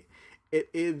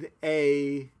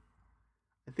a.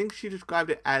 I think she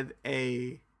described it as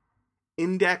a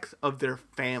index of their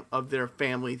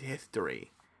family's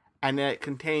history, and that it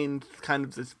contains kind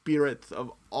of the spirits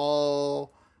of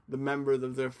all the members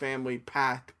of their family,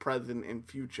 past, present, and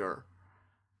future.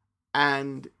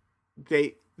 And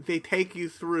they take you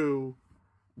through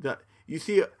you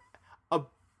see a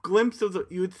glimpse of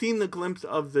you had seen the glimpse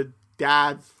of the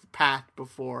dad's past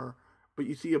before, but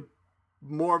you see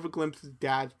more of a glimpse of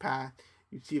dad's past.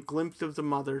 You see a glimpse of the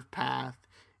mother's past.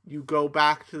 You go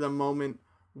back to the moment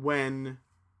when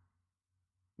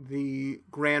the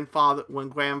grandma and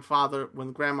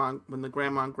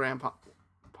grandpa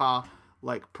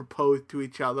like proposed to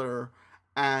each other,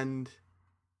 and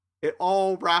it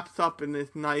all wraps up in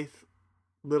this nice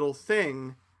little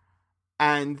thing,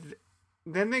 and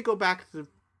then they go back to the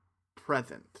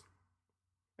present.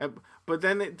 But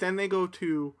then they go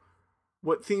to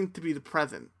what seems to be the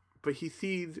present, but he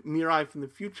sees Mirai from the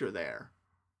future there.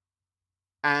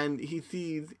 And he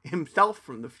sees himself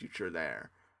from the future there.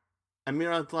 And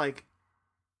Mirai's like,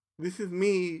 this is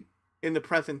me in the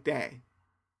present day.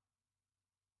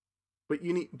 But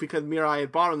because Mirai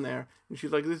had brought him there, and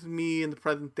she's like, this is me in the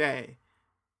present day.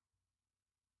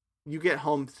 You get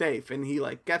home safe. And he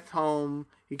like gets home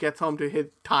to his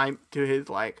time, to his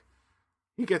like,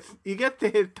 he gets to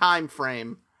his time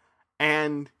frame,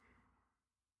 and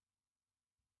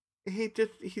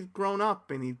he's grown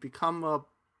up, and he's become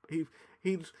he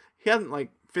hasn't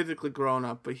like physically grown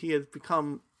up, but he has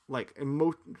become like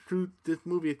through this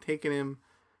movie has taken him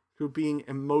through being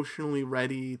emotionally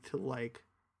ready to like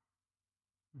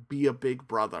be a big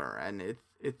brother, and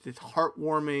it's this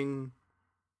heartwarming,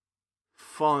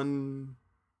 fun,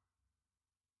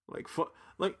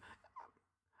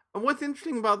 and what's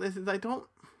interesting about this is I don't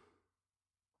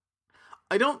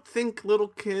think little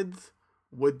kids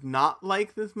would not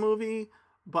like this movie,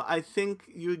 but I think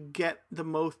you'd get the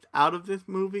most out of this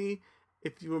movie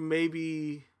if you were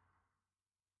maybe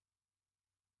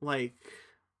like,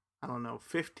 I don't know,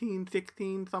 15,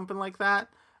 16, something like that.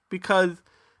 Because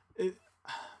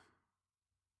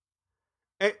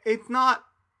it's not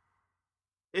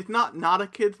a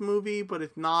kid's movie, but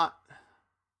it's not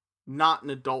an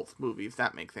adult's movie, if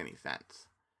that makes any sense.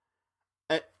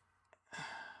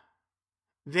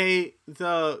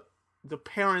 The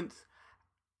parents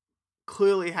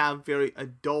clearly have very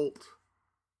adult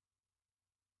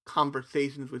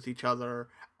conversations with each other,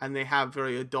 and they have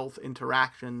very adult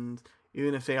interactions,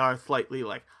 even if they are slightly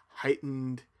like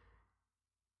heightened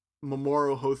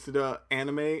Mamoru Hosoda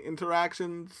anime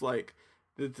interactions. Like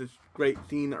there's this great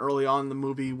scene early on in the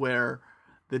movie where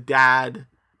the dad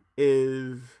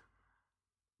is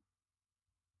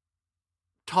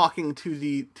talking to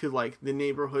the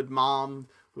neighborhood moms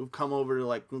who've come over to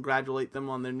like congratulate them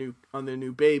on their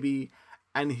new baby,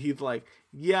 and he's like,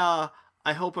 "Yeah,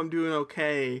 I hope I'm doing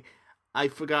okay. I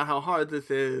forgot how hard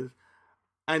this is."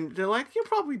 And they're like, "You're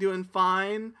probably doing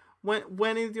fine.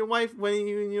 When is your wife? When are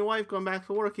you and your wife going back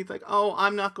to work?" He's like, "Oh,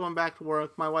 I'm not going back to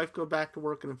work. My wife goes back to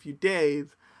work in a few days,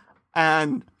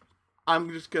 and I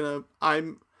can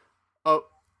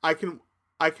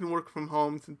work from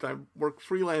home since I work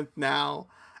freelance now,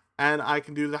 and I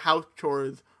can do the house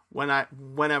chores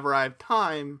whenever I have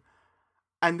time."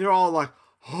 And they're all like,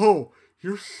 "Oh,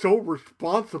 you're so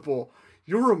responsible.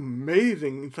 You're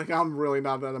amazing." It's like, I'm really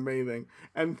not that amazing.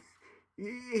 And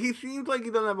he seems like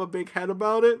he doesn't have a big head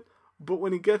about it, but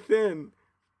when he gets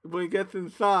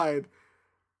inside,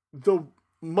 the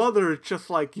mother is just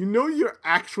like, "You're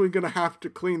actually gonna have to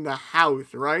clean the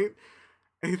house, right?"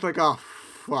 And he's like, "Oh,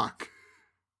 fuck.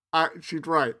 She's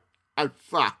right. I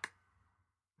suck."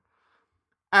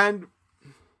 And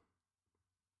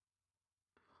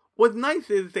what's nice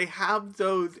is they have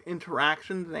those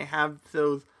interactions, and they have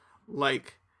those,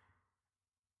 like,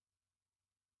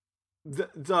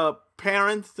 the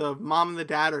parents, the mom and the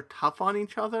dad, are tough on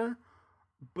each other,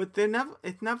 but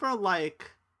it's never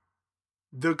like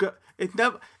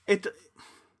it's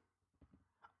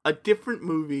a different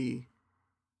movie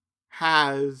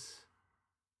has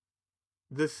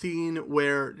the scene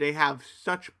where they have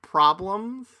such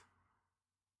problems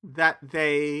that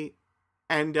they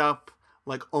end up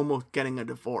like almost getting a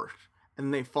divorce,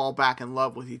 and they fall back in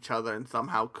love with each other, and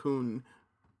somehow Kun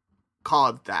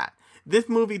caused that. This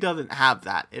movie doesn't have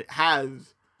that. It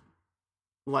has,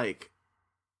 like,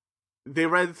 they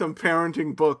read some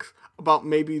parenting books about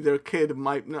maybe their kid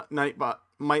might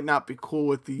not be cool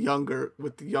with the younger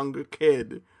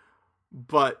kid,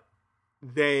 but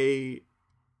they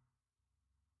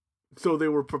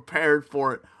were prepared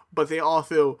for it. But they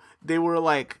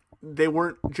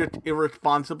weren't just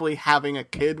irresponsibly having a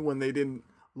kid when they didn't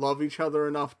love each other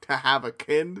enough to have a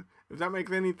kid, if that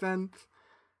makes any sense.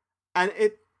 And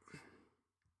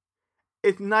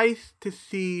it's nice to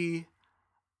see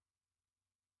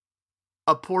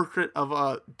a portrait of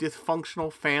a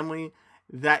dysfunctional family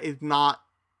that is not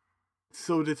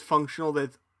so dysfunctional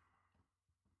that's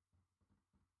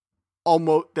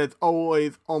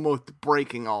always almost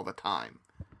breaking all the time.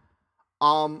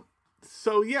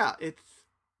 So yeah, it's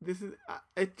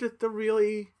just a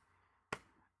really,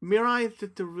 Mirai is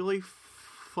just a really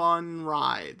fun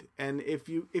ride, and if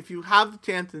you have the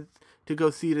chance to go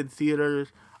see it in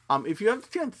theaters, if you have the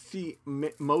chance to see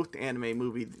most anime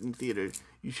movies in theaters,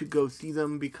 you should go see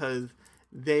them, because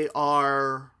they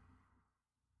are,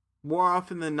 more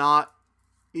often than not,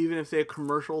 even if they're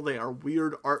commercial, they are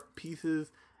weird art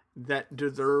pieces that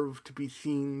deserve to be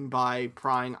seen by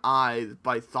prying eyes,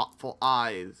 by thoughtful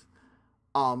eyes,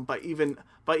 by even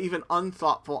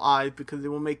unthoughtful eyes, because they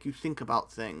will make you think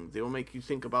about things. They will make you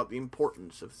think about the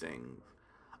importance of things.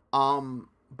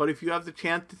 But if you have the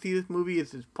chance to see this movie,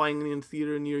 if it's playing in a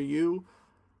theater near you,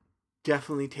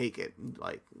 definitely take it.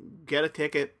 Like, get a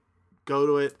ticket, go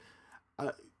to it.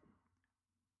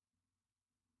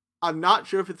 I'm not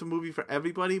sure if it's a movie for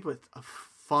everybody, but it's a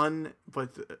fun,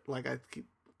 but like I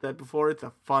said before, it's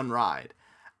a fun ride.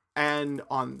 And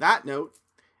on that note,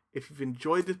 if you've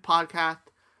enjoyed this podcast,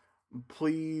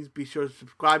 please be sure to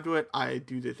subscribe to it. I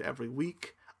do this every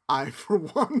week. I, for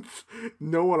once,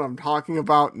 know what I'm talking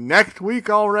about next week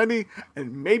already,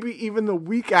 and maybe even the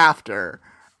week after,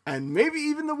 and maybe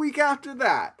even the week after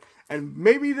that, and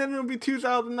maybe then it'll be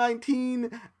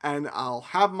 2019, and I'll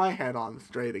have my head on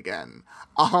straight again.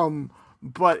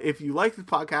 But if you like this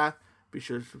podcast, be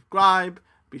sure to subscribe.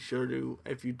 Be sure to,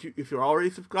 if you're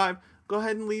already subscribed, go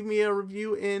ahead and leave me a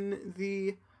review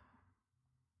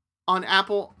on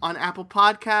Apple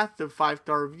Podcasts of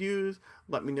 5-star reviews.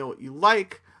 Let me know what you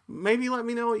like. Maybe let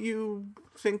me know what you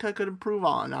think I could improve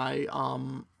on. I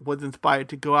was inspired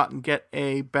to go out and get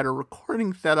a better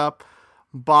recording setup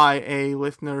by a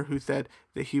listener who said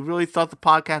that he really thought the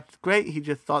podcast was great. He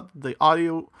just thought the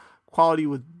audio quality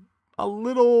was a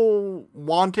little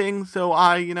wanting, so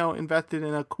I, invested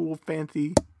in a cool,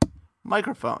 fancy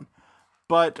microphone.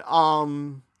 But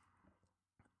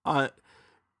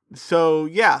so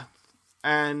yeah,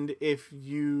 and if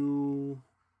you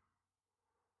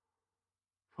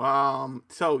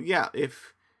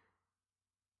if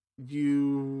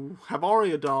you have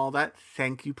already done all that,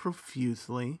 thank you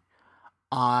profusely.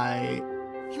 And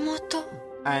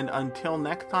until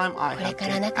next time, I have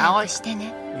been Alex. You've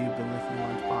been listening to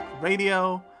Lunchbox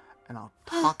Radio, and I'll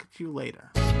talk to you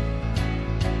later.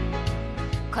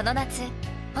 この夏、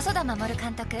細田守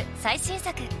監督最新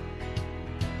作。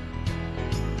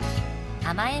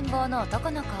甘えん坊の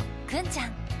男の子くんちゃ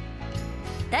ん。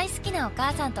大好きなお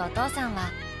母さんとお父さんは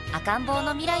赤ん坊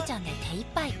の未来ちゃんで手一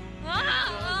杯。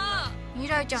未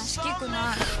来ちゃん好きく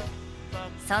ない。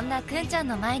そんなくんちゃん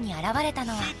の前に現れた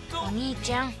のはお兄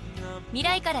ちゃん。未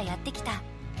来からやってきた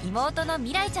妹の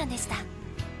未来ちゃんでした。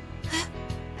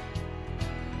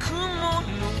雲の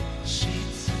雫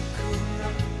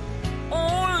が降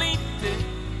りて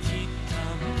きた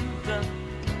んだ。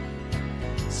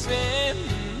千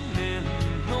年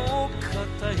の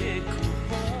片へ雲。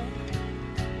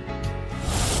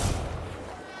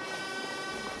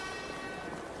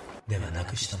ではな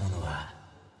くしたものは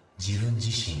自分自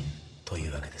身とい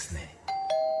うわけですね。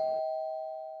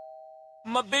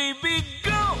My baby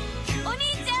girl、 お兄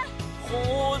ちゃん。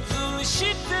頬ずり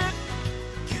して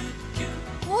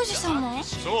王子様。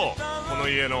そう、この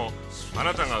家のあ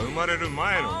なたが生まれる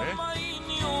前のね。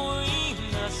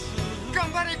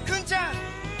頑張れくんちゃん。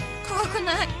怖く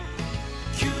ない。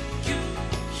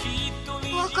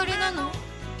お別れなの。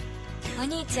お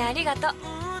兄ちゃんありがとう。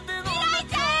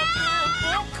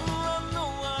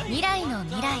未来の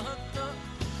未来、